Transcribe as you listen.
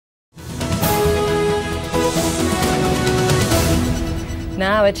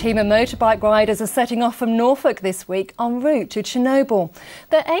Now a team of motorbike riders are setting off from Norfolk this week en route to Chernobyl.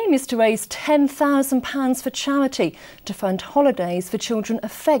 Their aim is to raise £10,000 for charity to fund holidays for children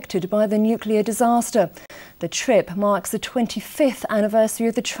affected by the nuclear disaster. The trip marks the 25th anniversary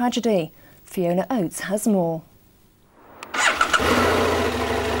of the tragedy. Fiona Oates has more.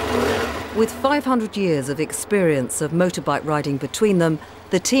 With 500 years of experience of motorbike riding between them,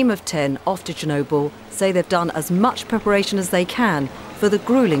 the team of 10 off to Chernobyl say they've done as much preparation as they can for the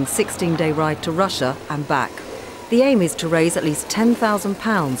gruelling 16-day ride to Russia and back. The aim is to raise at least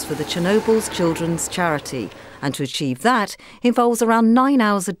 £10,000 for the Chernobyl's Children's Charity, and to achieve that involves around 9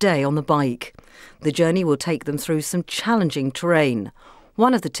 hours a day on the bike. The journey will take them through some challenging terrain.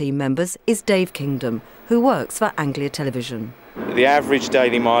 One of the team members is Davey, who works for Anglia television. The average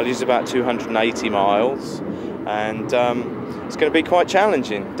daily mileage is about 280 miles, and it's going to be quite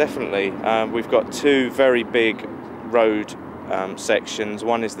challenging, definitely. We've got two very big road sections.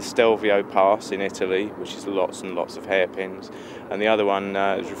 One is the Stelvio Pass in Italy, which is lots and lots of hairpins, and the other one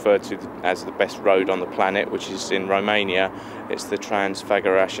is referred to as the best road on the planet, which is in Romania. It's the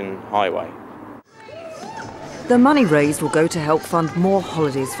Trans-Făgăraș Highway. The money raised will go to help fund more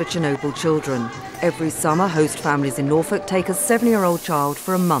holidays for Chernobyl children. Every summer, host families in Norfolk take a 7-year-old child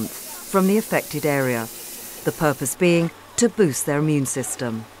for a month from the affected area. The purpose being to boost their immune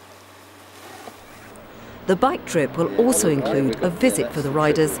system. The bike trip will also include a visit for the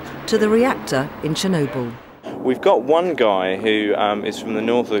riders to the reactor in Chernobyl. We've got one guy who is from the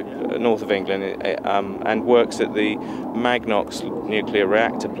north of England and works at the Magnox nuclear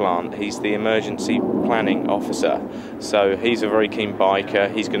reactor plant. He's the emergency planning officer, so he's a very keen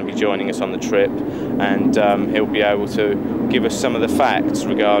biker. He's going to be joining us on the trip, and he'll be able to give us some of the facts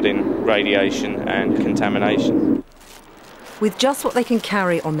regarding radiation and contamination. With just what they can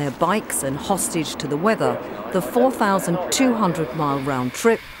carry on their bikes and hostage to the weather, the 4,200-mile round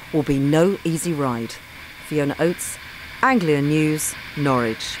trip will be no easy ride. Fiona Oates, Anglia News,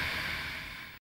 Norwich.